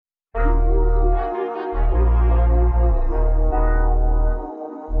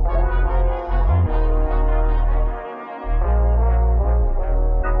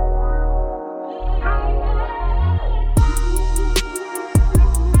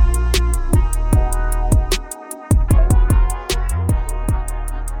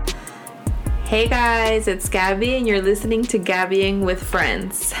Hey guys, it's Gabby and you're listening to Gabbying with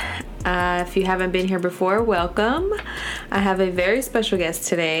Friends. If you haven't been here before, welcome. I have a very special guest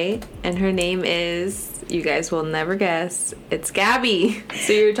today and her name is, you guys will never guess, it's Gabby.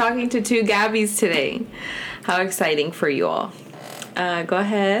 So you're talking to two Gabbys today. How exciting for you all. Go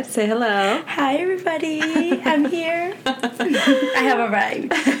ahead, say hello. Hi everybody, I'm here. I have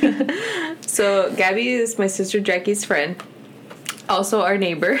arrived. So Gabby is my sister Jackie's friend, also our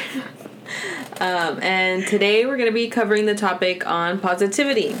neighbor. And today we're going to be covering the topic on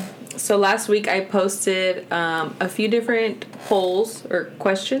positivity. So last week I posted a few different polls or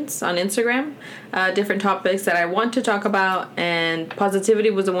questions on Instagram, different topics that I want to talk about, and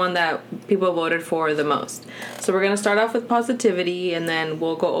positivity was the one that people voted for the most. So we're going to start off with positivity, and then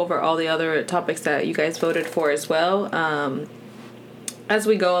we'll go over all the other topics that you guys voted for as well. As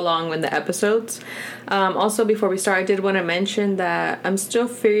we go along with the episodes. Also, before we start, I did want to mention that I'm still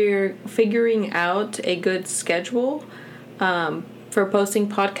figuring out a good schedule for posting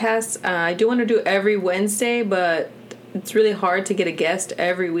podcasts. I do want to do every Wednesday, but it's really hard to get a guest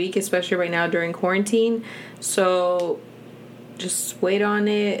every week, especially right now during quarantine. So just wait on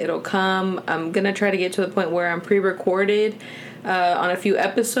it. It'll come. I'm going to try to get to the point where I'm pre-recorded on a few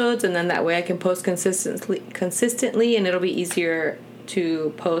episodes, and then that way I can post consistently and it'll be easier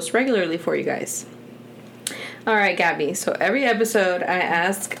to post regularly for you guys. All right, Gabby. So every episode, I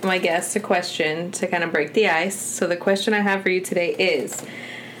ask my guests a question to kind of break the ice. So the question I have for you today is,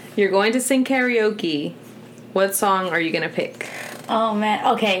 you're going to sing karaoke. What song are you going to pick? Oh, man.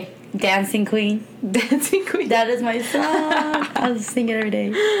 Okay. Dancing Queen. Dancing Queen. That is my song. I sing it every day.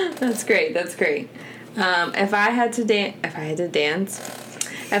 That's great. That's great. If I had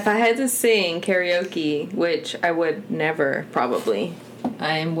to sing karaoke, which I would never probably,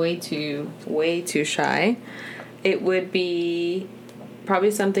 I'm way too shy, it would be probably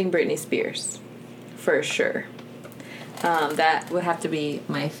something Britney Spears, for sure. That would have to be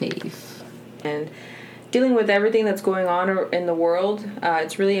my fave. And dealing with everything that's going on in the world,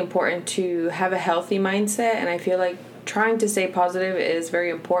 it's really important to have a healthy mindset, and I feel like trying to stay positive is very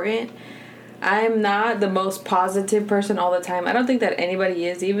important. I'm not the most positive person all the time. I don't think that anybody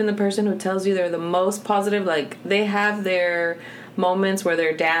is. Even the person who tells you they're the most positive, like, they have their moments where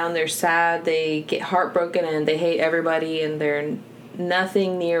they're down, they're sad, they get heartbroken, and they hate everybody, and they're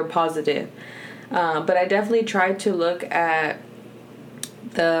nothing near positive. But I definitely try to look at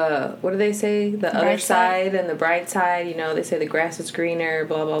the, what do they say? The other side and the bright side. You know, they say the grass is greener,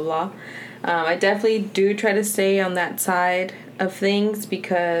 blah, blah, blah. I definitely do try to stay on that side of things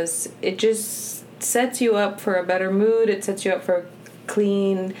because it just sets you up for a better mood. It sets you up for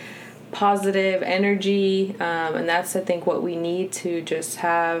clean, positive energy. And that's, I think, what we need to just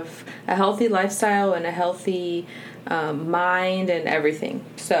have a healthy lifestyle and a healthy mind and everything.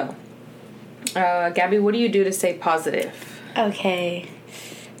 So, Gabby, what do you do to stay positive? Okay.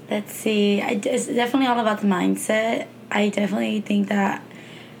 Let's see. It's definitely all about the mindset. I definitely think that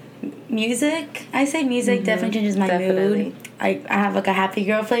music definitely changes my mood. I have like a happy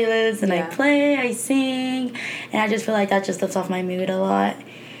girl playlist, and I play, I sing, and I just feel like that just lifts off my mood a lot.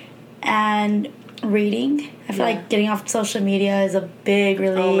 And reading, I feel like getting off social media is a big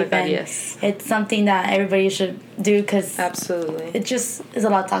relief. Oh my God, and yes. It's something that everybody should do because absolutely, it just is a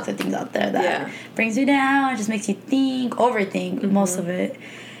lot of toxic things out there that brings you down. It just makes you overthink most of it.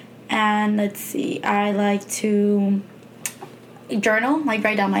 And let's see, I like to journal, like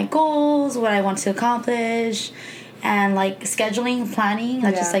write down my goals, what I want to accomplish, and like scheduling, planning.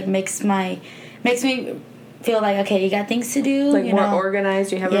 That just like makes me feel like, okay, you got things to do, like more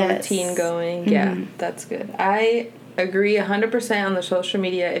organized. You have a routine going. Yeah, that's good. I agree 100% on the social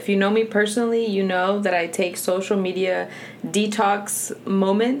media. If you know me personally, you know that I take social media detox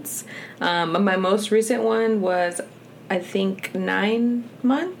moments. My most recent one was, I think, 9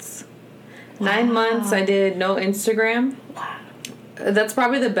 months. Wow. 9 months I did no Instagram. Wow. That's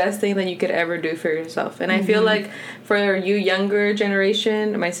probably the best thing that you could ever do for yourself. And I feel like for you younger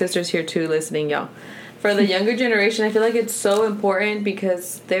generation, my sister's here too listening, y'all. For the younger generation, I feel like it's so important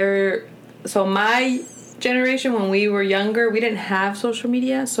because so my generation, when we were younger, we didn't have social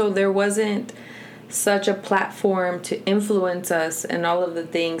media, so there wasn't such a platform to influence us and all of the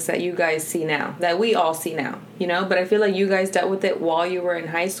things that you guys see now, that we all see now, you know? But I feel like you guys dealt with it while you were in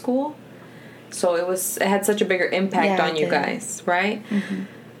high school. So it had such a bigger impact on you guys, right? Mm-hmm.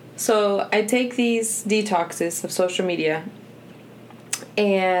 So I take these detoxes of social media,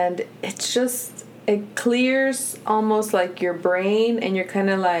 and it clears almost like your brain, and you're kind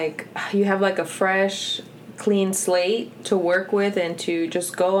of like, you have like a fresh, clean slate to work with and to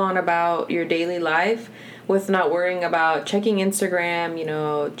just go on about your daily life with not worrying about checking Instagram, you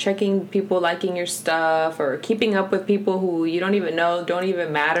know, checking people liking your stuff or keeping up with people who you don't even know, don't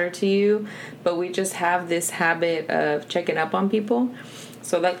even matter to you. But we just have this habit of checking up on people.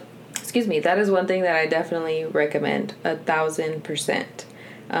 So that is one thing that I definitely recommend 1,000%.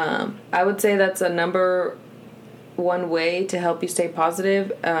 I would say that's a number one way to help you stay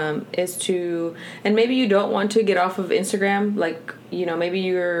positive, is to, and maybe you don't want to get off of Instagram, like, you know, maybe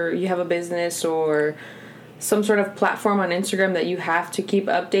you have a business or some sort of platform on Instagram that you have to keep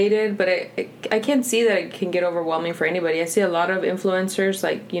updated, but I can see that it can get overwhelming for anybody. I see a lot of influencers,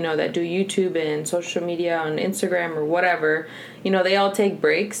 like, you know, that do YouTube and social media on Instagram or whatever, you know, they all take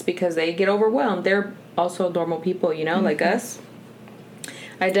breaks because they get overwhelmed. They're also normal people, you know, like us.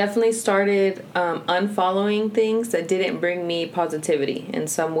 I definitely started unfollowing things that didn't bring me positivity in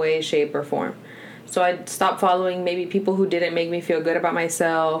some way, shape, or form. So I stopped following maybe people who didn't make me feel good about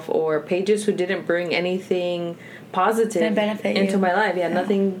myself, or pages who didn't bring anything positive into my life. Yeah,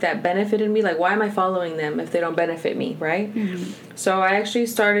 nothing that benefited me. Like, why am I following them if they don't benefit me, right? Mm-hmm. So I actually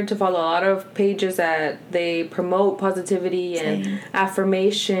started to follow a lot of pages that they promote positivity and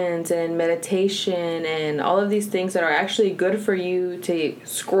affirmations and meditation and all of these things that are actually good for you to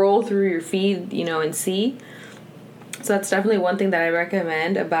scroll through your feed, you know, and see. So that's definitely one thing that I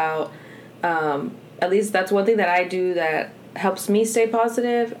recommend about, at least that's one thing that I do that helps me stay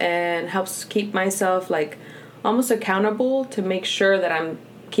positive and helps keep myself, like, almost accountable to make sure that I'm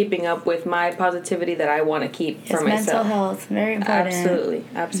keeping up with my positivity that I want to keep for myself. Mental health, very important.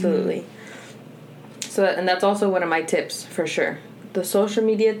 Absolutely. Mm-hmm. So, and that's also one of my tips for sure. The social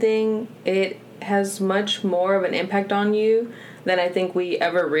media thing, it has much more of an impact on you than I think we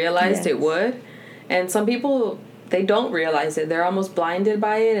ever realized it would. And some people, they don't realize it. They're almost blinded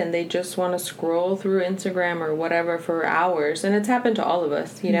by it, and they just want to scroll through Instagram or whatever for hours. And it's happened to all of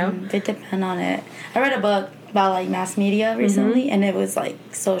us, you know? They depend on it. I read a book about, like, mass media recently, and it was, like,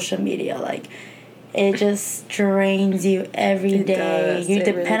 social media. Like, it just drains you every day. You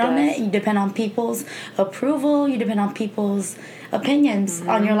depend on it. You depend on people's approval. You depend on people's opinions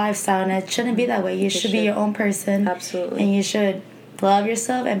on your lifestyle, and it shouldn't be that way. You should be your own person. Absolutely. And you should love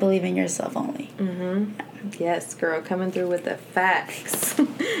yourself and believe in yourself only. Yes, girl, coming through with the facts. You're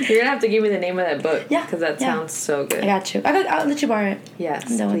going to have to give me the name of that book. Yeah. Because that sounds so good. I got you. I'll let you borrow it. Yes,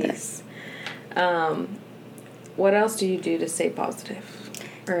 I'm done please. With this. What else do you do to stay positive?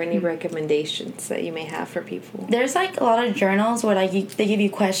 Or any recommendations that you may have for people? There's, like, a lot of journals where, like, they give you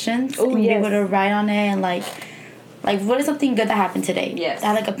questions. And you're able to write on it and, like, what is something good that happened today? Yes. I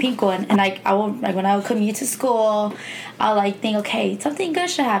had, like, a pink one. And, like, I will, like, when I would commute to school, I'll, like, think, okay, something good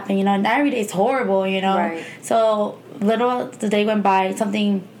should happen. You know, not every day is horrible, you know? Right. So, the day went by,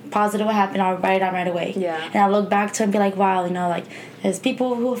 something positive would happen, I'll write it down right away. Yeah. And I'll look back to it and be like, wow, you know, like, there's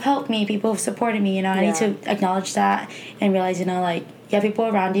people who have helped me, people who have supported me, you know? I need to acknowledge that and realize, you know, like, you have people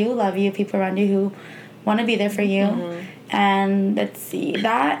around you who love you, people around you who want to be there for you. And let's see,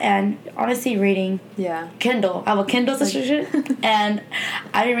 that, and honestly, reading. Yeah. Kindle. I have a Kindle subscription. And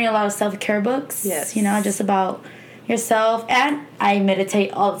I didn't read a lot of self-care books. Yes. You know, just about yourself. And I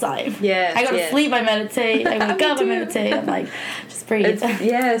meditate all the time. Yes. I go to sleep, I meditate. I wake up, I meditate. I'm like, just breathe.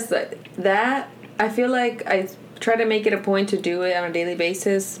 Yes. That, I feel like I try to make it a point to do it on a daily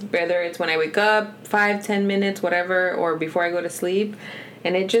basis, whether it's when I wake up, 5-10 minutes, whatever, or before I go to sleep.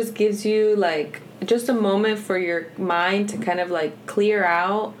 And it just gives you, like, just a moment for your mind to kind of, like, clear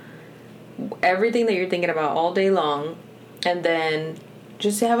out everything that you're thinking about all day long, and then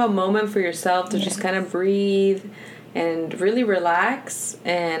just to have a moment for yourself to just kind of breathe and really relax.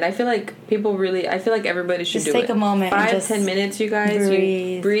 And I feel like everybody should just do it. Take a moment. 5-10 minutes, you guys.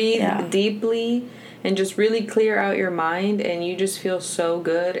 You breathe deeply and just really clear out your mind, and you just feel so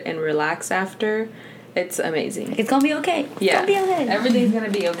good and relaxed after. It's amazing. It's gonna be okay. It's gonna be okay. Everything's gonna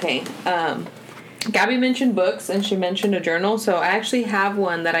be okay. Gabby mentioned books, and she mentioned a journal. So I actually have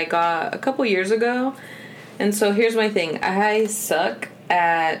one that I got a couple years ago. And so here's my thing. I suck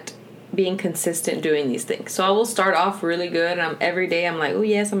at being consistent doing these things. So I will start off really good, and every day I'm like, oh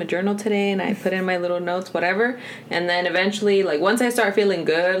yes, I'm a journal today, and I put in my little notes, whatever. And then eventually, like, once I start feeling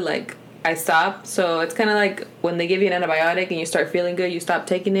good, like, I stop. So it's kind of like when they give you an antibiotic and you start feeling good, you stop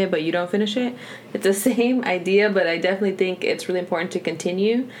taking it, but you don't finish it. It's the same idea, but I definitely think it's really important to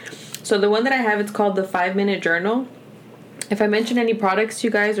continue. So the one that I have, it's called the 5-Minute Journal. If I mention any products, you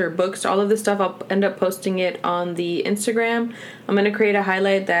guys, or books, all of this stuff, I'll end up posting it on the Instagram. I'm going to create a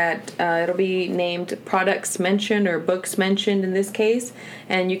highlight that it'll be named Products Mentioned, or Books Mentioned in this case,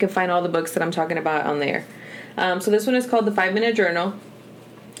 and you can find all the books that I'm talking about on there. So this one is called the 5-Minute Journal.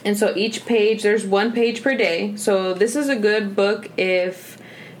 And so each page, there's one page per day. So this is a good book if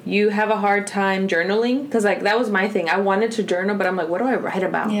you have a hard time journaling, because like that was my thing. I wanted to journal, but I'm like, what do I write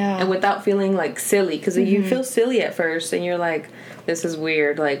about? Yeah. And without feeling like silly, because you feel silly at first, and you're like, this is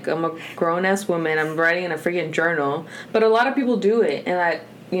weird. Like, I'm a grown ass woman. I'm writing in a freaking journal, but a lot of people do it. And I,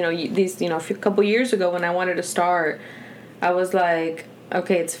 a couple years ago when I wanted to start, I was like,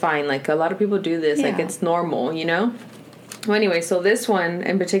 okay, it's fine. Like, a lot of people do this. Like, it's normal, you know. Well, anyway, so this one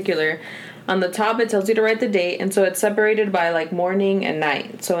in particular, on the top, it tells you to write the date, and so it's separated by, like, morning and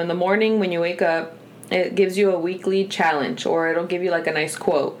night. So in the morning, when you wake up, it gives you a weekly challenge, or it'll give you, like, a nice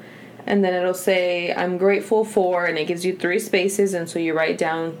quote. And then it'll say, I'm grateful for, and it gives you 3 spaces, and so you write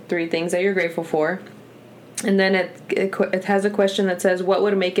down 3 things that you're grateful for. And then it has a question that says, what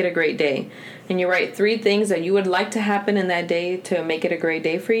would make it a great day? And you write 3 things that you would like to happen in that day to make it a great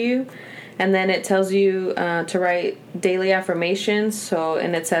day for you. And then it tells you to write daily affirmations.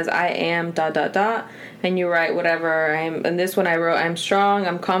 And it says, I am ... And you write whatever. And this one I wrote, I'm strong,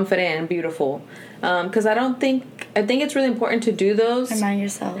 I'm confident, and beautiful. Because I think it's really important to do those.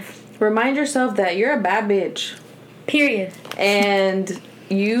 Remind yourself that you're a bad bitch. Period. And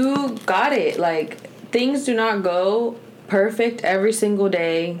you got it. Like, things do not go perfect every single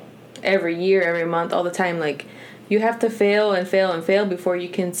day, every year, every month, all the time. Like, you have to fail and fail and fail before you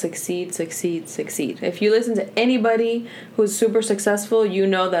can succeed. If you listen to anybody who's super successful, you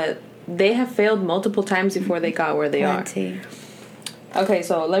know that they have failed multiple times before they got where they are. Okay,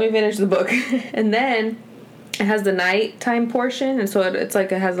 so let me finish the book. And then it has the nighttime portion, and so it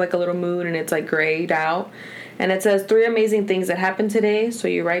has like a little moon, and it's like grayed out. And it says 3 amazing things that happened today. So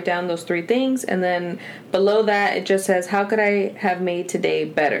you write down those 3 things. And then below that, it just says, how could I have made today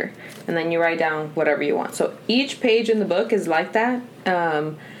better? And then you write down whatever you want. So each page in the book is like that.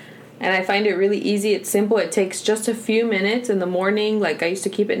 And I find it really easy. It's simple. It takes just a few minutes in the morning. Like, I used to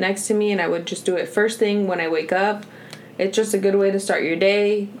keep it next to me, and I would just do it first thing when I wake up. It's just a good way to start your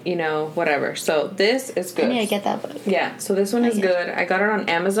day, whatever. So this is good. I need to get that book. Yeah, so this one is good. I got it on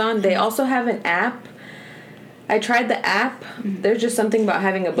Amazon. They also have an app. I tried the app. There's just something about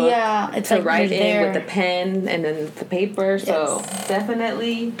having a book to like write in with the pen and then the paper. Yes. So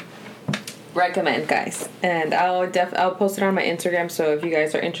definitely recommend, guys. And I'll post it on my Instagram. So if you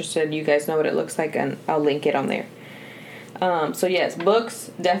guys are interested, you guys know what it looks like, and I'll link it on there. So yes,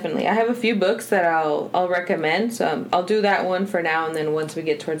 books, definitely. I have a few books that I'll recommend. So I'll do that one for now, and then once we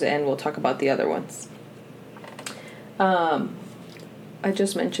get towards the end, we'll talk about the other ones. I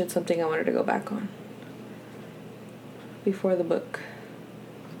just mentioned something I wanted to go back on before the book.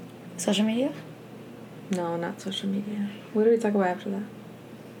 Social media? No, not social media. What did we talk about after that?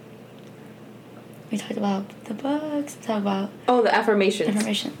 We talked about the books. The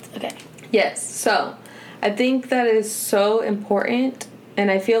affirmations. Okay. Yes. So I think that is so important, and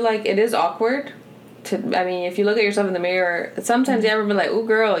I feel like it is awkward if you look at yourself in the mirror, sometimes you ever be like, ooh,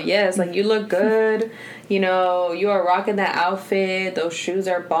 girl, yes, like, you look good, you are rocking that outfit, those shoes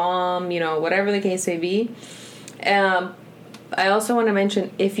are bomb, whatever the case may be. I also want to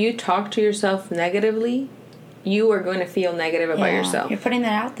mention, if you talk to yourself negatively, you are going to feel negative about yourself. You're putting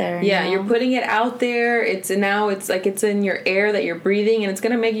that out there. Yeah, you're putting it out there. It's like it's in your air that you're breathing, and it's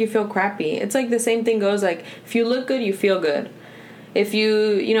going to make you feel crappy. It's like the same thing goes, like, if you look good, you feel good. If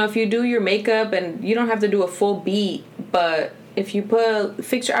you do your makeup, and you don't have to do a full beat, but if you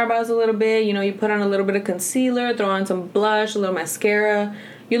fix your eyebrows a little bit, you put on a little bit of concealer, throw on some blush, a little mascara,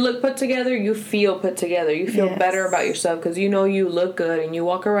 you look put together, you feel put together. You feel better about yourself because you look good, and you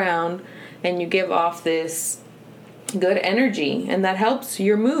walk around and you give off this good energy, and that helps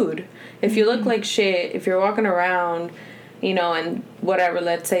your mood. If you look like shit, if you're walking around, and whatever,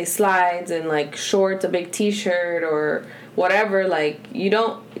 let's say slides and like shorts, a big t-shirt or whatever, like, you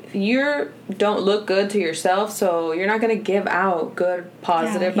don't look good to yourself, so you're not going to give out good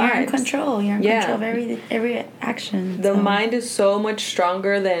positive vibes. You're in control of every action. The mind is so much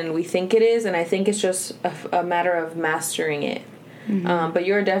stronger than we think it is, and I think it's just a matter of mastering it. But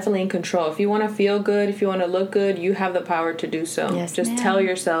you're definitely in control. If you want to feel good, if you want to look good, you have the power to do so. Yes, just tell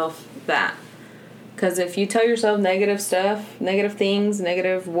yourself that. Because if you tell yourself negative stuff, negative things,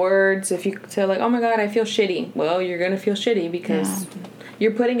 negative words, if you say like, oh my God, I feel shitty. Well, you're going to feel shitty because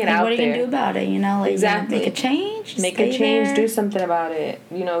you're putting it out there. What are you going to do about it? Like, exactly. Make a change. Make a change. Do something about it.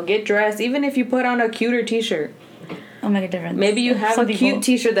 Get dressed. Even if you put on a cuter t-shirt. It'll make a difference. Maybe you have a cute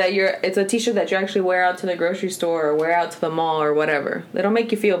t-shirt it's a t-shirt that you actually wear out to the grocery store or wear out to the mall or whatever. It'll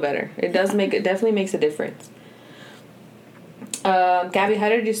make you feel better. It definitely makes a difference. Gabby, how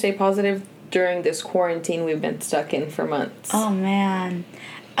did you stay positive during this quarantine we've been stuck in for months? Oh, man.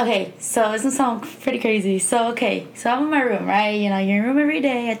 Okay, so it's gonna sound pretty crazy. So I'm in my room, right? You know, you're in your room every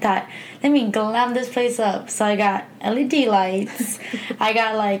day. I thought, let me glam this place up. So I got LED lights. I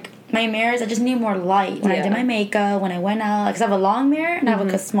got like my mirrors. I just need more light when I did my makeup, when I went out. Because I have a long mirror and I have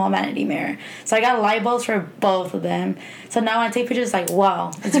like a small vanity mirror. So I got light bulbs for both of them. So now when I take pictures, like,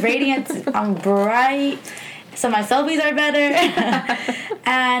 wow, it's radiant. I'm bright. So my selfies are better.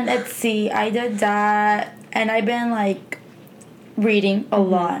 And let's see, I did that, and I've been like reading a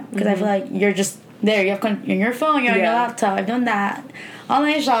lot because I feel like you're just there. You're on your phone, you're on your laptop. I've done that.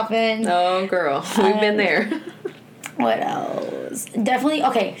 Online shopping. Oh, girl, we've been there. What else? Definitely.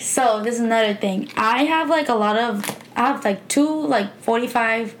 Okay, so this is another thing. I have like two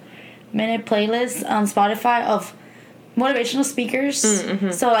 45-minute playlists on Spotify of motivational speakers.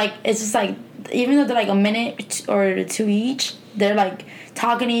 So like it's just like, even though they're like a minute or two each, they're like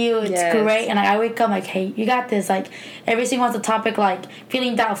talking to you. It's great. And like, I wake up like, hey, you got this. Like every single one's a topic, like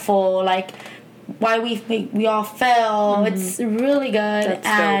feeling doubtful, like why we all fell. It's really good.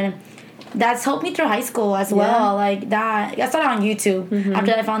 That's helped me through high school as well. Like that, I started on YouTube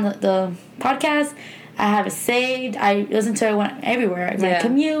after I found the podcast. I have it saved. I listen to it everywhere. When I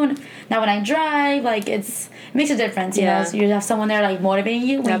commute, now when I drive, like it makes a difference, you know. So you have someone there like motivating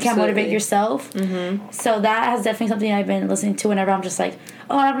you when you can't motivate yourself. So that has definitely something I've been listening to whenever I'm just like,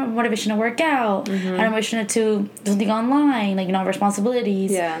 oh, I have motivation to work out. I have motivation to do something online, like, you know,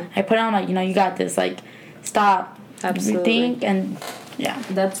 responsibilities. I put on like, you know, you got this. Like, stop, think, and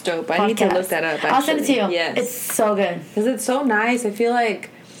that's dope. I need to look that up. Actually. I'll send it to you. Yes, it's so good because it's so nice. I feel like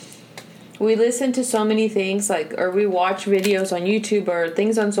we listen to so many things, like, or we watch videos on YouTube or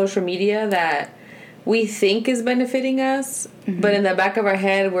things on social media that we think is benefiting us, but in the back of our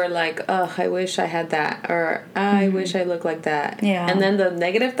head, we're like, oh, I wish I had that, or I wish I looked like that. And then the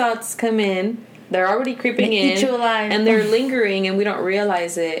negative thoughts come in. They're already creeping in, and they're lingering, and we don't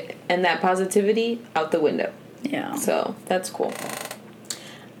realize it, and that positivity out the window. So that's cool.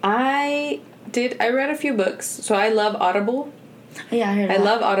 I read a few books, so I love Audible. Yeah, I heard that. I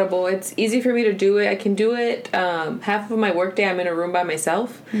love Audible. It's easy for me to do it. I can do it half of my workday. I'm in a room by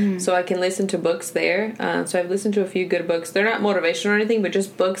myself, so I can listen to books there. So I've listened to a few good books. They're not motivational or anything, but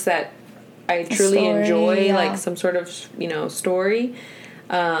just books that I truly enjoy, like some sort of, you know, story.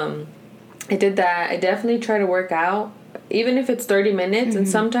 I did that. I definitely try to work out, even if it's 30 minutes. And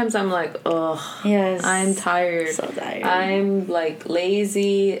sometimes I'm like, ugh, I'm tired. So tired. I'm like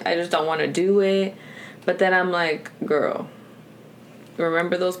lazy. I just don't want to do it. But then I'm like, girl,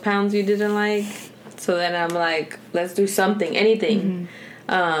 remember those pounds you didn't like? So then I'm like, let's do something, anything.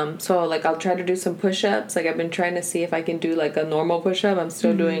 So like I'll try to do some push-ups. Like I've been trying to see if I can do like a normal push-up. I'm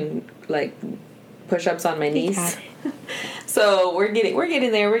still doing like push-ups on my knees. So we're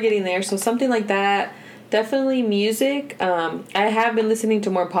getting there. So something like that. Definitely music. I have been listening to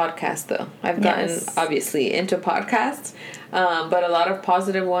more podcasts though. I've gotten obviously into podcasts, but a lot of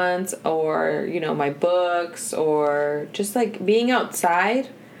positive ones, or, you know, my books, or just like being outside.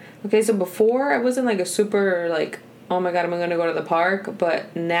 Okay, so before I wasn't like a super like, oh my god, I'm gonna go to the park,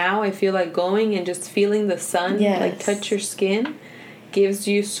 but now I feel like going and just feeling the sun like touch your skin gives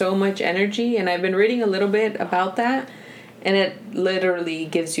you so much energy. And I've been reading a little bit about that. And it literally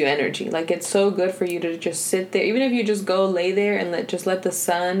gives you energy. Like, it's so good for you to just sit there. Even if you just go lay there and let the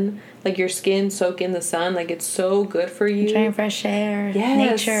sun, like, your skin soak in the sun. Like, it's so good for you. Enjoying fresh air,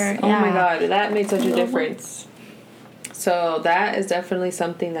 nature. Oh, my God. That made such a difference. So that is definitely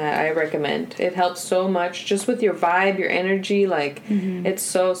something that I recommend. It helps so much just with your vibe, your energy. Like, it's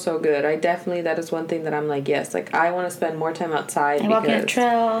so, so good. That is one thing that I'm like, yes. Like, I want to spend more time outside. And walking a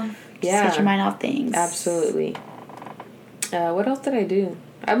trail. Just get your mind off things. Absolutely. What else did I do?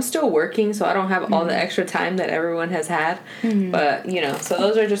 I'm still working, so I don't have all the extra time that everyone has had. But, you know, so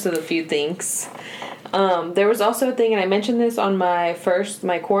those are just a few things. There was also a thing, and I mentioned this on my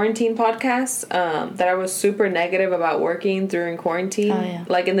quarantine podcast, that I was super negative about working during quarantine. Oh, yeah.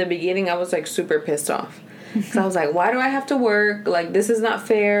 Like, in the beginning, I was, like, super pissed off. So I was like, why do I have to work? Like, this is not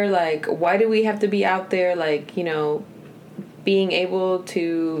fair. Like, why do we have to be out there, like, you know, being able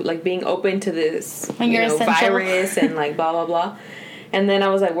to, like, being open to this, virus and, like, blah, blah, blah. And then I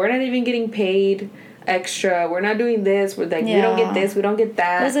was like, we're not even getting paid extra. We're not doing this. We're like, we don't get this. We don't get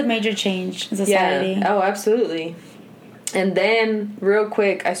that. That's a major change in society. Yeah. Oh, absolutely. And then, real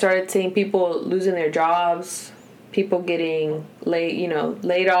quick, I started seeing people losing their jobs, people getting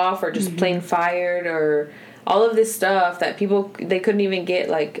laid off, or just plain fired, or all of this stuff that people, they couldn't even get,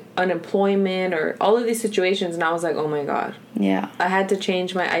 like, unemployment, or all of these situations. And I was like, oh my God. Yeah. I had to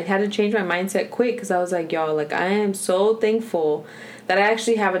change my mindset quick, because I was like, y'all, like, I am so thankful that I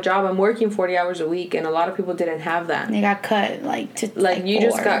actually have a job. I'm working 40 hours a week, and a lot of people didn't have that. They got cut, you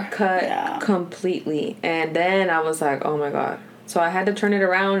just got cut completely. And then I was like, oh my God. So I had to turn it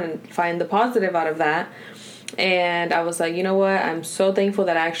around and find the positive out of that. And I was like, you know what? I'm so thankful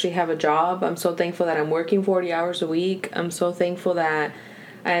that I actually have a job. I'm so thankful that I'm working 40 hours a week. I'm so thankful that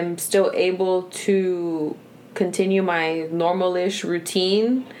I'm still able to continue my normal-ish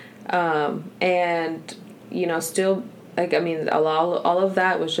routine. And, you know, still, like, I mean, all of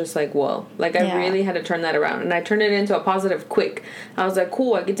that was just like, whoa. Like, I really had to turn that around. And I turned it into a positive quick. I was like,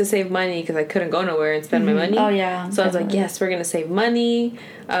 cool, I get to save money because I couldn't go nowhere and spend my money. Oh, yeah. So definitely. I was like, yes, we're going to save money.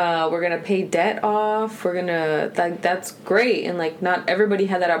 We're going to pay debt off. We're going to, like, that's great. And, like, not everybody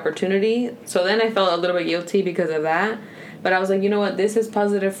had that opportunity. So then I felt a little bit guilty because of that. But I was like, you know what? This is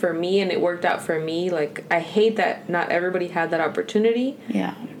positive for me, and it worked out for me. Like, I hate that not everybody had that opportunity.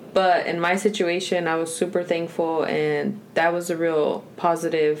 Yeah. But in my situation, I was super thankful, and that was a real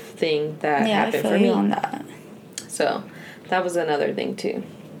positive thing that happened for me. On that. So that was another thing too.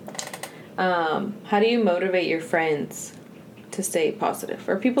 How do you motivate your friends to stay positive,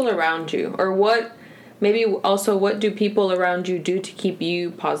 or people around you, or what do people around you do to keep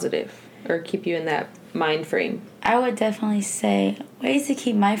you positive or keep you in that mind frame? I would definitely say ways to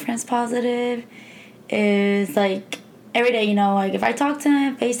keep my friends positive is like every day, you know, like if I talk to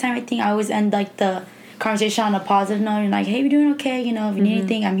them, FaceTime, everything, I always end like the conversation on a positive note. And like, hey, we're doing okay, you know, if you need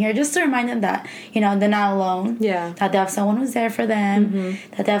anything, I'm here, just to remind them that, you know, they're not alone. Yeah. That they have someone who's there for them,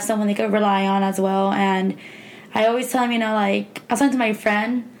 that they have someone they could rely on as well. And I always tell them, you know, like, I was talking to my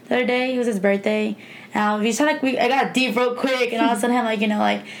friend the other day, it was his birthday, and I got deep real quick, and I was telling him, like, you know,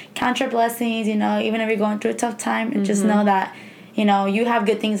 like, count your blessings, you know, even if you're going through a tough time, and just know that, you know, you have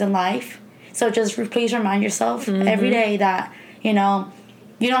good things in life. So just please remind yourself every day that, you know,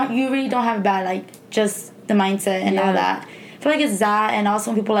 you really don't have a bad, like, just the mindset and all that. I feel like it's that, and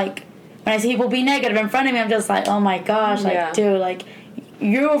also when people, like, when I see people be negative in front of me, I'm just like, oh my gosh, like, dude, like,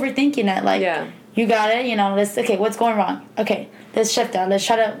 you're overthinking it, like, you got it, you know, what's going wrong? Okay, let's shift that, let's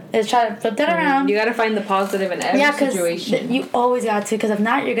try to flip that around. You gotta find the positive in every situation. You always got to, because if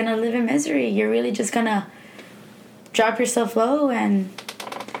not, you're gonna live in misery. You're really just gonna drop yourself low, and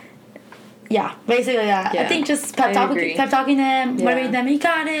basically that. I think just kept talking to them, motivate them, you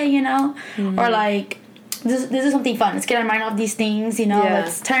got it, you know, or like, this is something fun. Let's get our mind off these things, you know.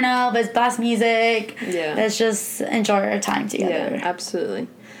 Let's turn up, let's blast music. Let's just enjoy our time together. Yeah, absolutely.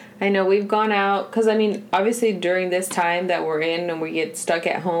 I know we've gone out, because I mean, obviously during this time that we're in and we get stuck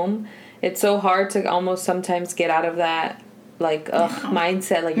at home, it's so hard to almost sometimes get out of that, like,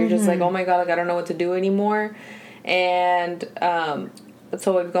 mindset. Like, you're just like, oh my God, like, I don't know what to do anymore. And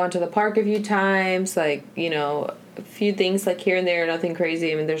so we've gone to the park a few times, like, you know, a few things like here and there, nothing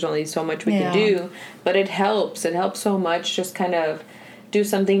crazy. I mean, there's only so much we can do, but it helps. It helps so much, just kind of do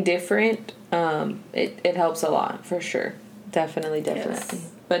something different. It helps a lot, for sure. Definitely. Yes.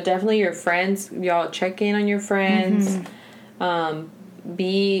 But definitely your friends, y'all check in on your friends.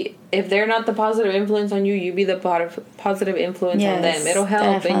 If they're not the positive influence on you, you be the positive influence on them. It'll help.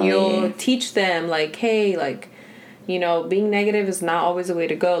 Definitely. And you'll teach them, like, hey, like, you know, being negative is not always the way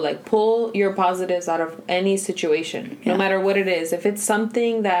to go. Like, pull your positives out of any situation, no matter what it is. If it's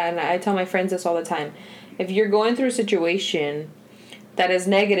something that, and I tell my friends this all the time, if you're going through a situation that is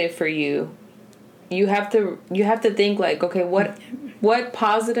negative for you, you have to think, like, okay, what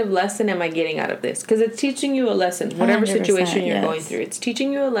positive lesson am I getting out of this? Because it's teaching you a lesson, whatever situation you're going through. It's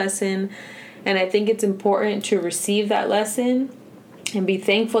teaching you a lesson, and I think it's important to receive that lesson and be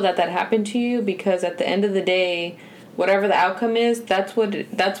thankful that happened to you, because at the end of the day, whatever the outcome is, that's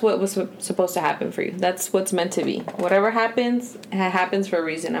what was supposed to happen for you. That's what's meant to be. Whatever happens, it happens for a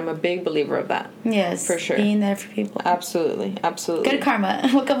reason. I'm a big believer of that. Yes, for sure. Being there for people. Absolutely. Good karma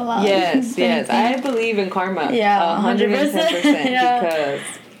will come along. Yes. I believe in karma. Yeah, 110%. Because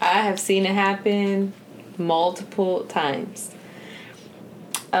I have seen it happen multiple times.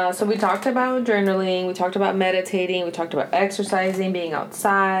 So we talked about journaling, we talked about meditating, we talked about exercising, being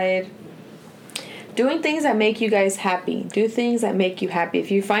outside, doing things that make you guys happy. Do things that make you happy.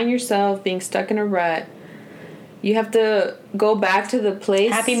 If you find yourself being stuck in a rut, you have to go back to the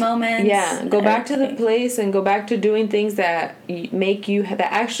place. Happy moments. Yeah, go back to the place and go back to doing things that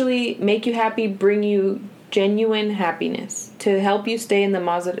actually make you happy, bring you genuine happiness, to help you stay in the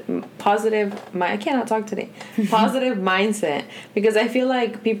positive I cannot talk today. Positive mindset. Because I feel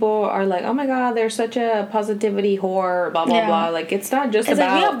like people are like, oh my God, they're such a positivity whore, blah, blah, blah. Like, it's not just about...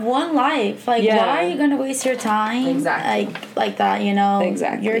 It's like, we have one life. Like, why are you going to waste your time? Exactly. Like that, you know?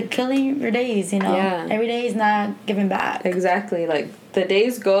 Exactly. You're killing your days, you know? Yeah. Every day is not giving back. Exactly. Like, the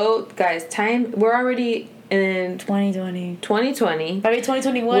days go... Guys, time... We're already in 2020. Probably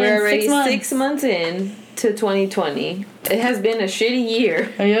 2021. We're already 6 months. 6 months in to 2020. It has been a shitty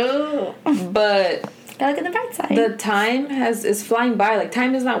year. Yo. But gotta look at the bright side. The time is flying by. Like,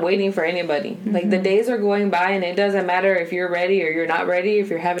 time is not waiting for anybody. Mm-hmm. Like, the days are going by, and it doesn't matter if you're ready or you're not ready, if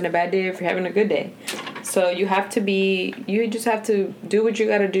you're having a bad day, if you're having a good day. So you just have to do what you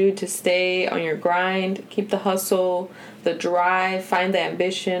gotta do to stay on your grind, keep the hustle, the drive, find the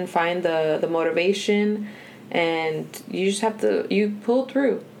ambition, find the motivation, and you just have to, you pull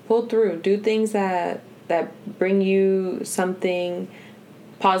through, do things that bring you something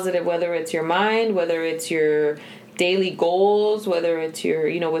positive, whether it's your mind, whether it's your daily goals, whether it's your,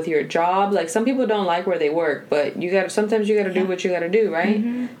 with your job. Like, some people don't like where they work, but sometimes you gotta do what you gotta do, right?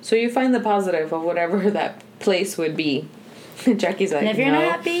 Mm-hmm. So you find the positive of whatever that place would be. Jackie's like, and if you're not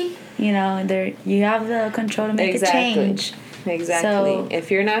happy, you have the control to make a change. Exactly. So if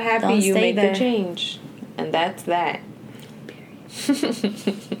you're not happy, you make the change. And that's that.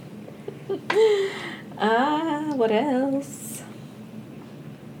 What else?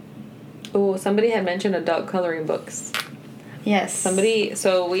 Oh, somebody had mentioned adult coloring books. Yes.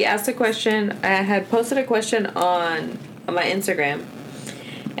 So we asked a question. I had posted a question on my Instagram.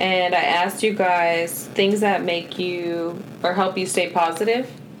 And I asked you guys things that make you or help you stay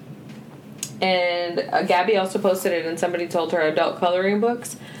positive. And Gabby also posted it, and somebody told her adult coloring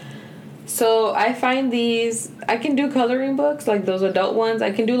books. So I find I can do coloring books, like those adult ones.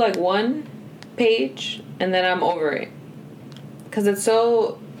 I can do like one page, and then I'm over it. Because it's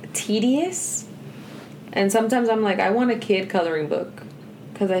so tedious. And sometimes I'm like, I want a kid coloring book.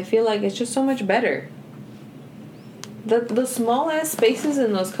 Because I feel like it's just so much better. The small ass spaces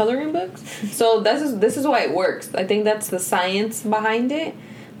in those coloring books. So this is why it works. I think that's the science behind it.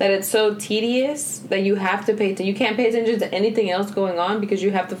 That it's so tedious that you have to pay attention. You can't pay attention to anything else going on because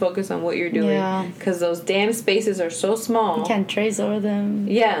you have to focus on what you're doing. Because those damn spaces are so small. You can't trace over them.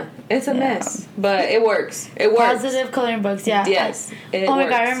 Yeah, it's a mess. But it works. It works. Positive coloring books, yeah. Yes, it oh my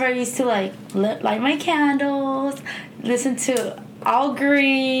works. God, I remember I used to light my candles, listen to All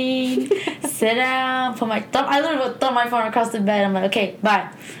Green, sit down, put my thumb. I literally would throw my phone across the bed. I'm like, okay, bye.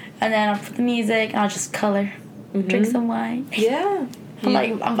 And then I'll put the music and I'll just color. Mm-hmm. Drink some wine. Yeah.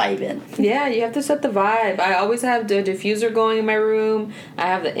 I'm vibing. Yeah, you have to set the vibe. I always have the diffuser going in my room. I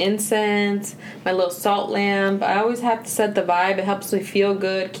have the incense, my little salt lamp. I always have to set the vibe. It helps me feel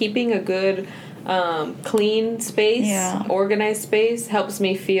good. Keeping a good, clean space, organized space helps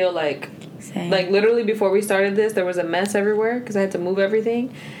me feel like... Same. Like, literally, before we started this, there was a mess everywhere because I had to move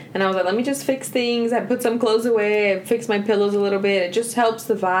everything. And I was like, let me just fix things. I put some clothes away. I fixed my pillows a little bit. It just helps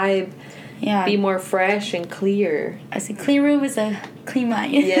the vibe be more fresh and clear. I say clean room is a clean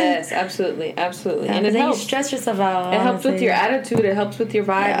mind. Yes, absolutely. Absolutely. Yeah, and it helps. You stress yourself out. It helps with your attitude. It helps with your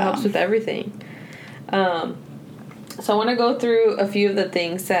vibe. It helps with everything. So I want to go through a few of the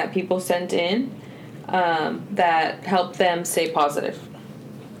things that people sent in that help them stay positive.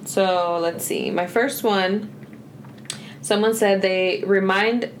 So let's see. My first one, someone said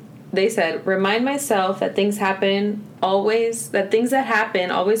remind myself that things happen always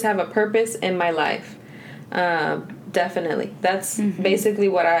have a purpose in my life. Definitely. That's basically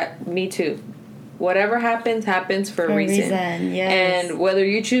me too. Whatever happens for a reason. Yes. And whether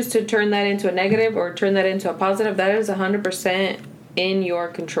you choose to turn that into a negative or turn that into a positive, that is 100% in your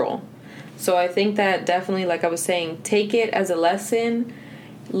control. So I think that definitely, like I was saying, take it as a lesson,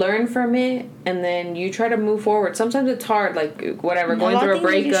 learn from it, and then you try to move forward. Sometimes it's hard, like whatever, going through a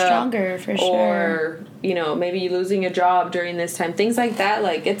breakup, stronger, for or maybe you losing a job during this time, things like that.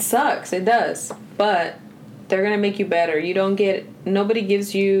 Like, it sucks, it does, but they're gonna make you better. Nobody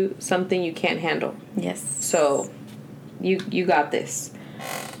gives you something you can't handle. Yes. So you got this.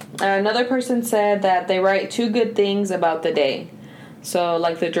 Another person said that they write 2 good things about the day. So,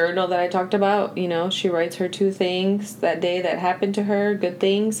 like the journal that I talked about, she writes her 2 things that day that happened to her, good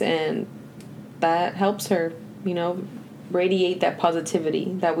things, and that helps her, radiate that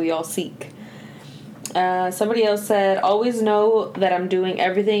positivity that we all seek. Somebody else said, always know that I'm doing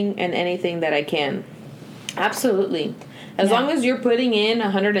everything and anything that I can. Absolutely. As long as you're putting in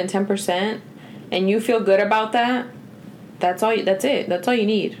 110% and you feel good about that, that's it. That's all you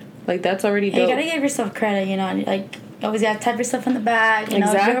need. Like, that's already dope. You gotta give yourself credit, like... Always gotta tap yourself on the back.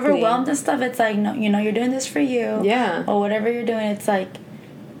 Exactly. If you're overwhelmed and stuff, it's like, no, you're doing this for you. Yeah. Or whatever you're doing, it's like,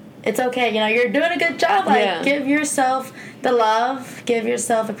 it's okay. You're doing a good job. Like, give yourself the love, give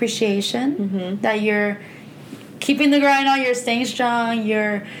yourself appreciation that you're keeping the grind on, you're staying strong,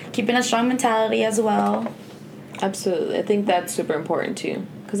 you're keeping a strong mentality as well. Absolutely. I think that's super important too.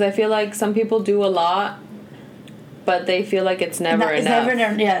 Because I feel like some people do a lot but they feel like it's never enough. It's never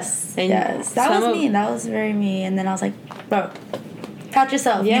enough. Yes. And yes. That was me. That was very me. And then I was like, bro, pat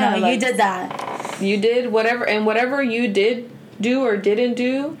yourself. Yeah, you did that. You did whatever. And whatever you did do or didn't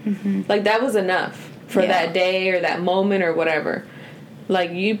do, like, that was enough for that day or that moment or whatever.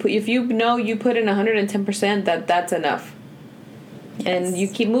 Like, if you know you put in 110%, that's enough. Yes. And you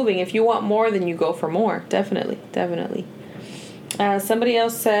keep moving. If you want more, then you go for more. Definitely. Somebody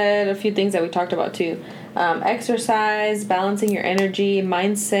else said a few things that we talked about too. Exercise, balancing your energy,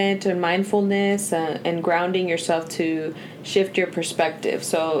 mindset and mindfulness, and grounding yourself to shift your perspective.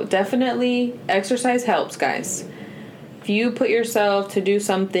 So definitely exercise helps, guys. If you put yourself to do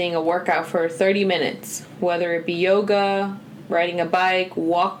something, a workout for 30 minutes, whether it be yoga, riding a bike,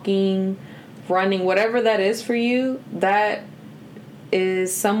 walking, running, whatever that is for you, that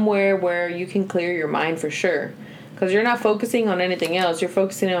is somewhere where you can clear your mind for sure. Because you're not focusing on anything else. You're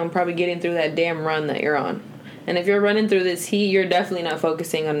focusing on probably getting through that damn run that you're on. And if you're running through this heat, you're definitely not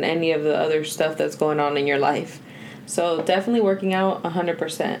focusing on any of the other stuff that's going on in your life. So definitely working out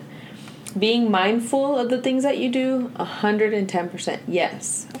 100%. Being mindful of the things that you do, 110%.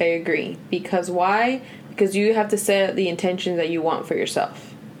 Yes, I agree. Because why? Because you have to set the intentions that you want for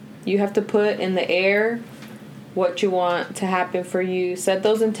yourself. You have to put in the air what you want to happen for you. Set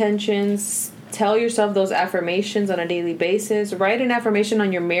those intentions. Tell yourself those affirmations on a daily basis. Write an affirmation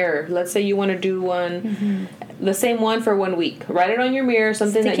on your mirror. Let's say you want to do one, the same one for 1 week. Write it on your mirror,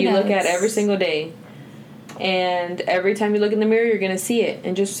 something that you look at every single day. And every time you look in the mirror, you're going to see it.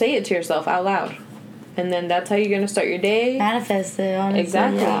 And just say it to yourself out loud. And then that's how you're going to start your day. Manifest it, honestly.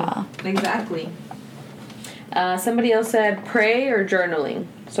 Exactly. Yeah. Exactly. Somebody else said pray or journaling.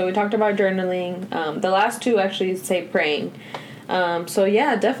 So we talked about journaling. The last two actually say praying. So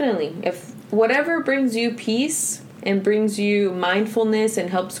yeah, definitely. If whatever brings you peace and brings you mindfulness and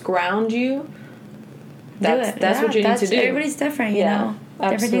helps ground you, that's what you need to do. Everybody's different, you know. Absolutely.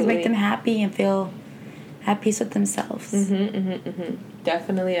 Different things make them happy and feel at peace with themselves.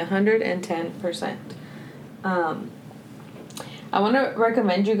 Definitely 110%. I want to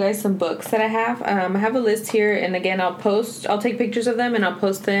recommend you guys some books that I have. I have a list here, and again, I'll take pictures of them and I'll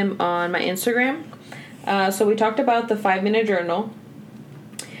post them on my Instagram. So we talked about the 5-Minute Journal.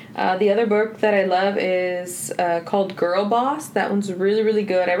 The other book that I love is called Girl Boss. That one's really, really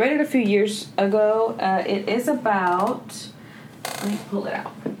good. I read it a few years ago. It is about... Let me pull it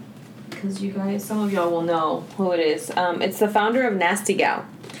out. Because you guys, some of y'all will know who it is. It's the founder of Nasty Gal.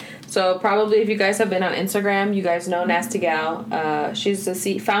 So probably if you guys have been on Instagram, you guys know Nasty Gal. She's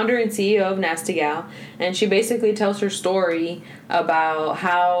the founder and CEO of Nasty Gal. And she basically tells her story about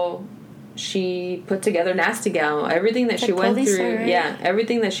how she put together Nasty Gal. Everything that she went through. Story, right? Yeah,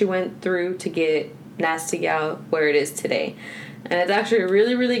 everything that she went through to get Nasty Gal where it is today. And it's actually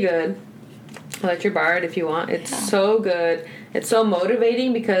really, really good. I'll let you borrow it if you want. It's so good. It's so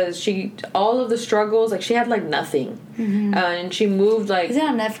motivating because all of the struggles, like she had like nothing. And she moved like... Is it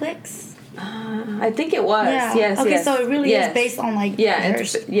on Netflix? I think it was. Yeah. Yes. Okay, yes. so it really is based on like there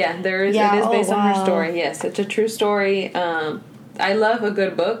is. It is based on her story. Yes, it's a true story. I love a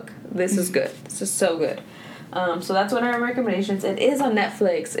good book. This is good. This is so good. So that's one of our recommendations. It is on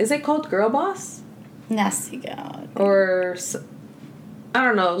Netflix. Is it called Girl Boss? Nasty Gal. Or... I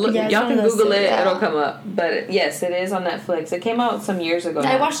don't know. Look, y'all can Google it. It'll come up. But yes, it is on Netflix. It came out some years ago.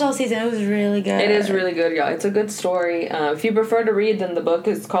 I watched the whole season. It was really good. It is really good, y'all. It's a good story. If you prefer to read, then the book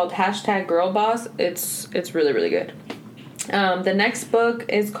is called #GirlBoss. It's really, really good. The next book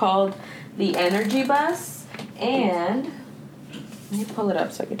is called The Energy Bus. And let me pull it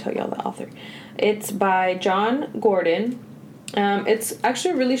up so I can tell y'all the author. It's by John Gordon. It's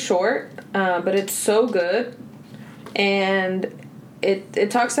actually really short, but it's so good. And... It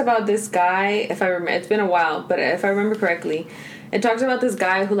talks about this guy, if I remember, it's been a while, but if I remember correctly, it talks about this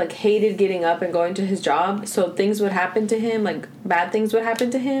guy who, like, hated getting up and going to his job, so things would happen to him, like, bad things would happen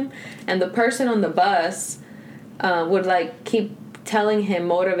to him, and the person on the bus would, like, keep telling him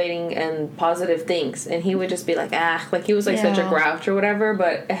motivating and positive things, and he would just be like, like, he was, like, such a grouch or whatever,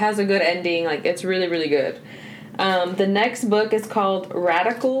 but it has a good ending, like, it's really, really good. The next book is called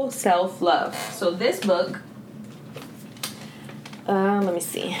Radical Self-Love. So this book... let me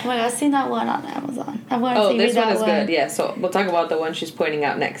see. Oh my God, I've seen that one on Amazon. This one is good. Yeah, so we'll talk about the one she's pointing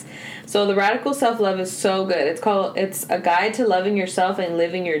out next. So the Radical Self-Love is so good. It's a guide to loving yourself and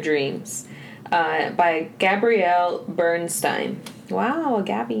living your dreams, by Gabrielle Bernstein. Wow,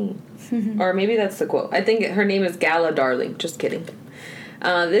 Gabby. Or maybe that's the quote. I think her name is Gala Darling. Just kidding.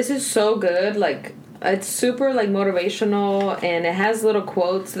 This is so good. Like, It's super like motivational, and it has little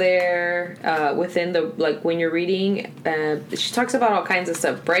quotes there within the like when you're reading. She talks about all kinds of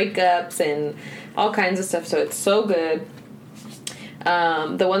stuff, breakups and all kinds of stuff. So it's so good.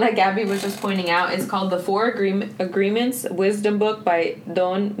 The one that Gabby was just pointing out is called The Four Agreements Wisdom Book by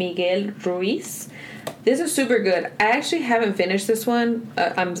Don Miguel Ruiz. This is super good. I actually haven't finished this one.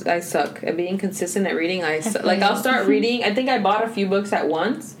 I suck at being consistent at reading. I'll start reading. I think I bought a few books at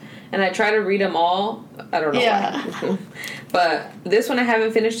once, and I try to read them all. I don't know why. But this one I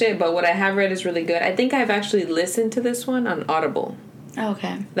haven't finished it, but what I have read is really good. I think I've actually listened to this one on Audible.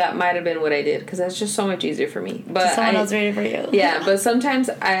 Okay. That might have been what I did, because that's just so much easier for me. But someone else read it for you. Yeah, but sometimes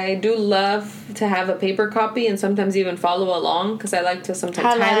I do love to have a paper copy and sometimes even follow along, because I like to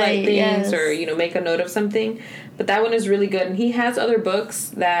sometimes highlight things or, make a note of something. But that one is really good. And he has other books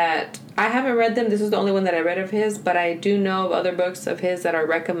that I haven't read them. This is the only one that I read of his, but I do know of other books of his that are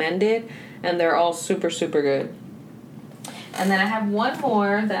recommended, and they're all super, super good. And then I have one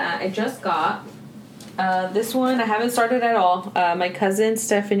more that I just got. This one I haven't started at all. My cousin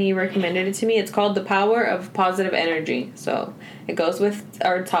Stephanie recommended it to me. It's called The Power of Positive Energy. So it goes with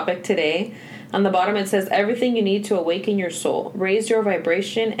our topic today. On the bottom it says, everything you need to awaken your soul, raise your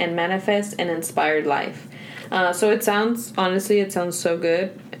vibration, and manifest an inspired life. So it sounds so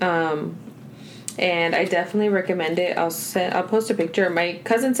good. And I definitely recommend it. I'll post a picture. My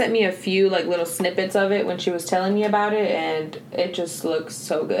cousin sent me a few like little snippets of it when she was telling me about it, and it just looks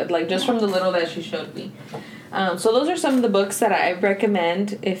so good. Like just from the little that she showed me. So those are some of the books that I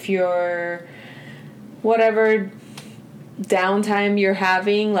recommend if you're whatever downtime you're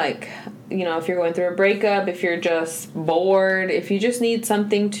having, like if you're going through a breakup, if you're just bored, if you just need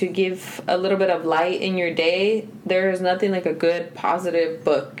something to give a little bit of light in your day, there is nothing like a good positive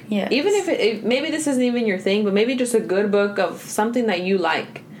book. Yes. Even if maybe this isn't even your thing, but maybe just a good book of something that you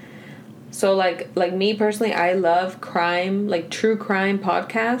like. So like me personally, I love crime, like true crime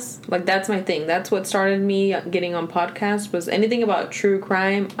podcasts. Like that's my thing. That's what started me getting on podcasts, was anything about true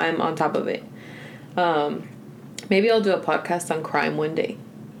crime. I'm on top of it. Maybe I'll do a podcast on crime one day.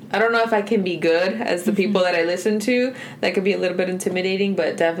 I don't know if I can be good as the people that I listen to. That could be a little bit intimidating,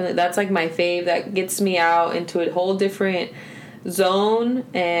 but definitely that's like my fave. That gets me out into a whole different zone,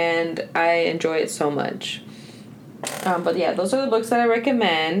 and I enjoy it so much. But yeah, those are the books that I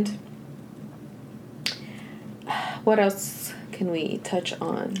recommend. What else can we touch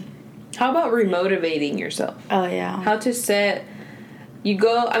on? How about remotivating yourself? Oh, yeah. How to set...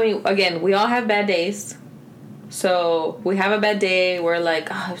 again, we all have bad days. So we have a bad day. We're like,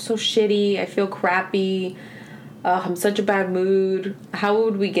 I'm so shitty. I feel crappy. I'm such a bad mood. How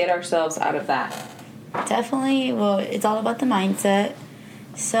would we get ourselves out of that? Definitely. Well, it's all about the mindset.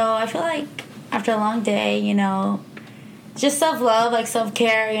 So I feel like after a long day, just self-love, like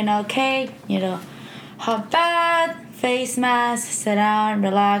self-care, hot bath, face mask, sit down,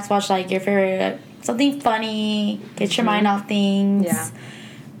 relax, watch like your favorite, something funny, get your mind off things. Yeah.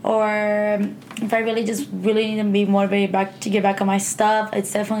 Or if I really need to be motivated to get back on my stuff,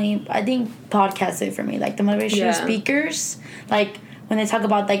 it's definitely, I think podcasts it for me. Like the motivational speakers, like when they talk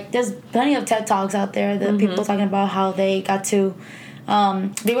about, like there's plenty of TED Talks out there that people talking about how they got to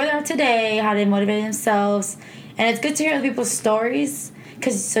be where they are today, how they motivated themselves. And it's good to hear other people's stories,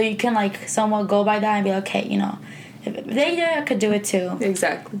 so you can like somewhat go by that and be like, okay, if they did it, I could do it too.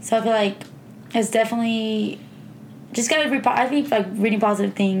 Exactly. So I feel like it's definitely... just gotta I think like reading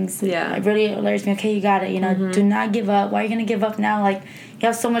positive things like really alerts me, okay, you got it, do not give up. Why are you gonna give up now? Like you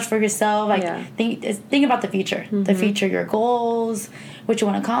have so much for yourself. Like think about the future. The future, your goals, what you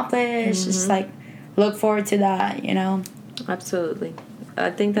want to accomplish. Just like look forward to that, Absolutely.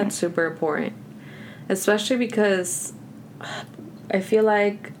 I think that's super important, especially because I feel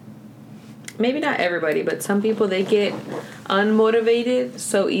like maybe not everybody, but some people, they get unmotivated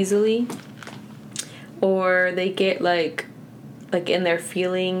so easily. Or they get like in their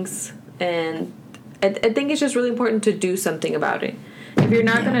feelings, and I think it's just really important to do something about it. If you're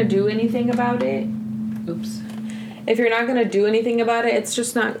not gonna do anything about it, if you're not gonna do anything about it, it's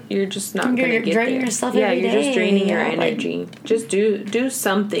just not. You're just not gonna get draining there. Yourself every you're day. Just draining your energy. Just do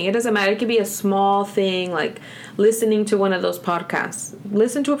something. It doesn't matter. It could be a small thing, like listening to one of those podcasts.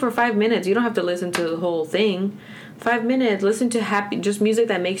 Listen to it for 5 minutes. You don't have to listen to the whole thing. 5 minutes. Listen to just music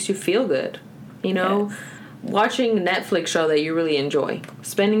that makes you feel good. Watching a Netflix show that you really enjoy,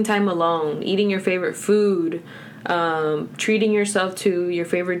 spending time alone, eating your favorite food, treating yourself to your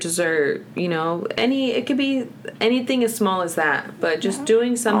favorite dessert, it could be anything as small as that, but just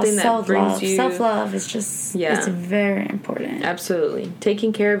doing something that brings you... Self-love is just, it's very important. Absolutely.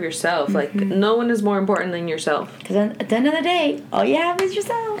 Taking care of yourself. Like, no one is more important than yourself. Because at the end of the day, all you have is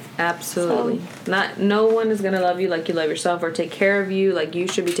yourself. Absolutely. No one is going to love you like you love yourself or take care of you like you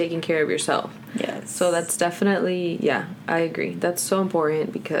should be taking care of yourself. Yes. So that's definitely, yeah, I agree. That's so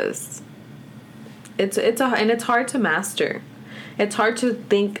important because it's hard to master. It's hard to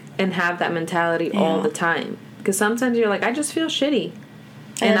think and have that mentality all the time. Because sometimes you're like, I just feel shitty.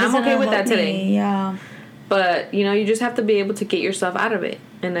 And I'm okay with that today. Yeah. But, you just have to be able to get yourself out of it.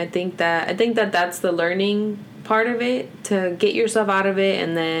 And I think that that's the learning part of it, to get yourself out of it,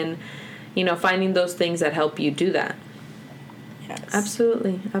 and then, finding those things that help you do that. Yes.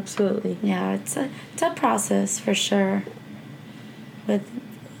 Absolutely. Yeah, it's a process for sure. With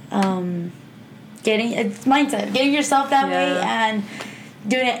getting yourself that way and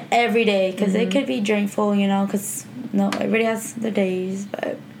doing it every day, because it could be drainful, because everybody has their days,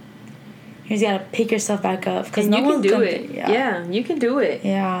 but you just gotta pick yourself back up, because you can do it. Yeah, you can do it.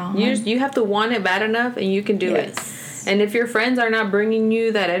 Yeah, you have to want it bad enough, and you can do it. And if your friends are not bringing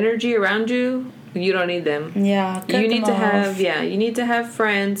you that energy around you, you don't need them. Yeah, you need to have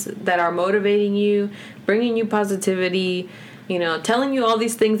friends that are motivating you, bringing you positivity, telling you all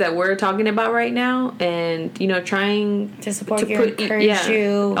these things that we're talking about right now, and trying to support you, encourage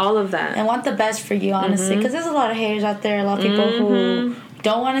you, all of that, and want the best for you, honestly, because there's a lot of haters out there, a lot of people who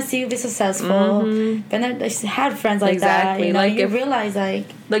don't want to see you be successful, but they had friends like that. You realize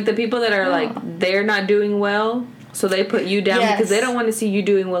like the people that are like, they're not doing well, so they put you down because they don't want to see you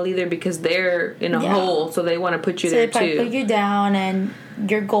doing well either, because they're in a hole, so they want to put you there too. They put you down, and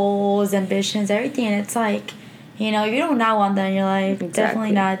your goals, ambitions, everything, and it's like, you do not want that in your life.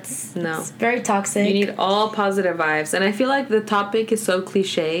 Exactly. Definitely not. It's very toxic. You need all positive vibes. And I feel like the topic is so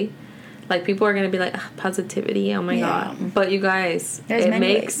cliche. Like, people are going to be like, positivity, oh my God. But you guys, it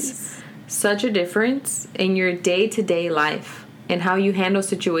makes such a difference in your day-to-day life and how you handle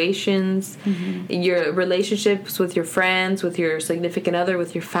situations, your relationships with your friends, with your significant other,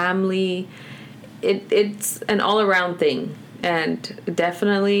 with your family. It's an all-around thing. And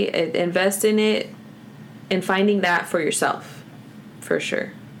definitely invest in it. And finding that for yourself, for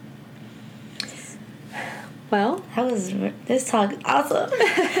sure. Well, this talk awesome.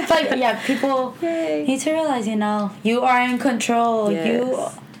 Like, people need to realize, you are in control. Yes. You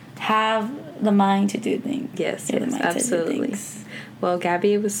have the mind to do things. Yes, absolutely. Well,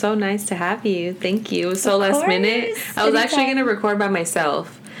 Gabby, it was so nice to have you. Thank you. It was so last minute. I was actually going to record by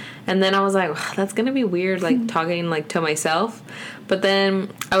myself. And then I was like, that's going to be weird, like, talking, like, to myself. But then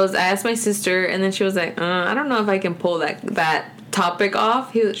I asked my sister, and then she was like, I don't know if I can pull that topic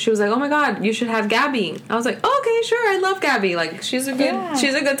off. She was like, oh, my God, you should have Gabby. I was like, okay, sure, I love Gabby. Like, she's a good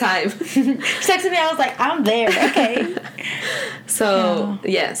time. She texted me, I was like, I'm there, okay. So,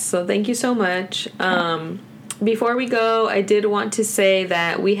 yes, so thank you so much. Before we go, I did want to say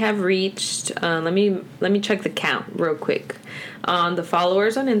that we have reached, let me check the count real quick, on the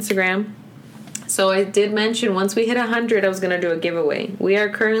followers on Instagram. So I did mention once we hit 100, I was going to do a giveaway. We are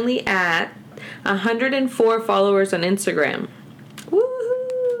currently at 104 followers on Instagram.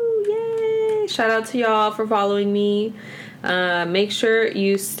 Woohoo! Yay! Shout out to y'all for following me. Make sure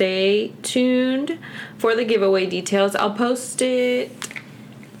you stay tuned for the giveaway details. I'll post it.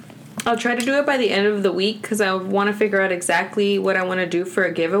 I'll try to do it by the end of the week, because I want to figure out exactly what I want to do for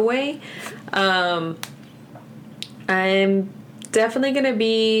a giveaway. I'm definitely going to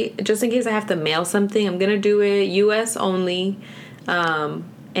be, just in case I have to mail something, I'm going to do it US only.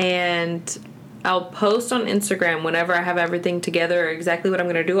 And I'll post on Instagram whenever I have everything together, exactly what I'm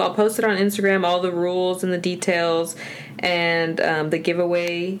going to do. I'll post it on Instagram, all the rules and the details, and the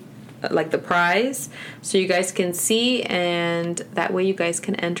giveaway, like the prize, so you guys can see, and that way you guys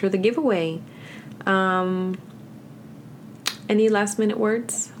can enter the giveaway. Any last minute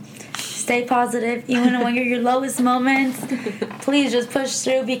words? Stay positive, even when you're your lowest moments. Please just push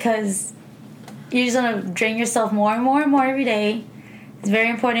through, because you're just gonna drain yourself more and more and more every day. It's very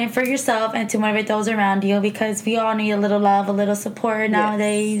important for yourself and to motivate those around you, because we all need a little love, a little support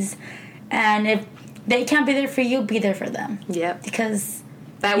nowadays. And if they can't be there for you, be there for them. Yep. Because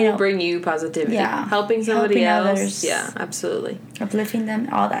that will bring you positivity. Yeah. Helping somebody else. Others. Yeah, absolutely. Uplifting them,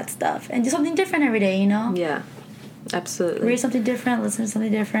 all that stuff. And do something different every day, Yeah, absolutely. Read something different, listen to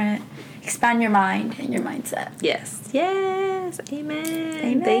something different. Expand your mind and your mindset. Yes. Amen.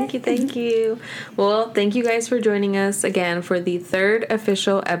 Thank you. Well, thank you guys for joining us again for the 3rd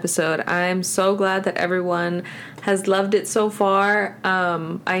official episode. I'm so glad that everyone has loved it so far.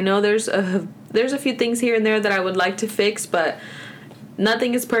 I know there's a few things here and there that I would like to fix, but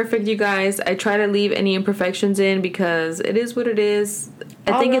nothing is perfect, you guys. I try to leave any imperfections in, because it is what it is.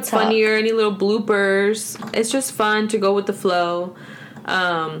 I think it's funnier, any little bloopers. It's just fun to go with the flow.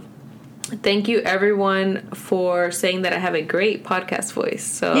 thank you everyone for saying that I have a great podcast voice.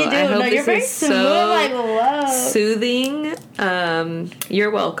 So you do. I hope you're very is smooth, soothing.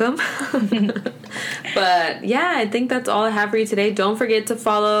 You're welcome. But yeah, I think that's all I have for you today. Don't forget to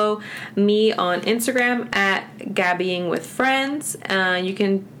follow me on Instagram at Gabbying with Friends. You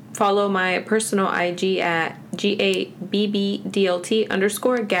can follow my personal IG at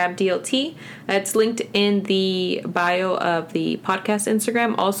GABBDLT_GabDLT. That's linked in the bio of the podcast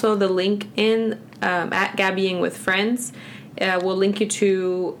Instagram. Also, the link in at Gabbying with Friends will link you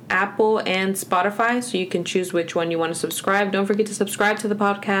to Apple and Spotify, so you can choose which one you want to subscribe. Don't forget to subscribe to the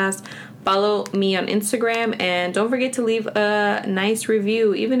podcast. Follow me on Instagram, and don't forget to leave a nice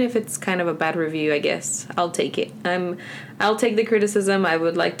review, even if it's kind of a bad review. I guess I'll take it. I'll take the criticism. I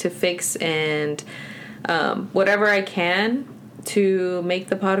would like to fix and whatever I can to make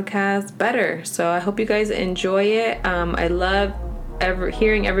the podcast better. So I hope you guys enjoy it. I love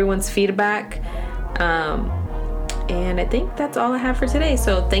hearing everyone's feedback. And I think that's all I have for today.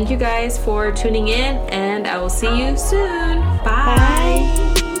 So thank you guys for tuning in, and I will see you soon. Bye.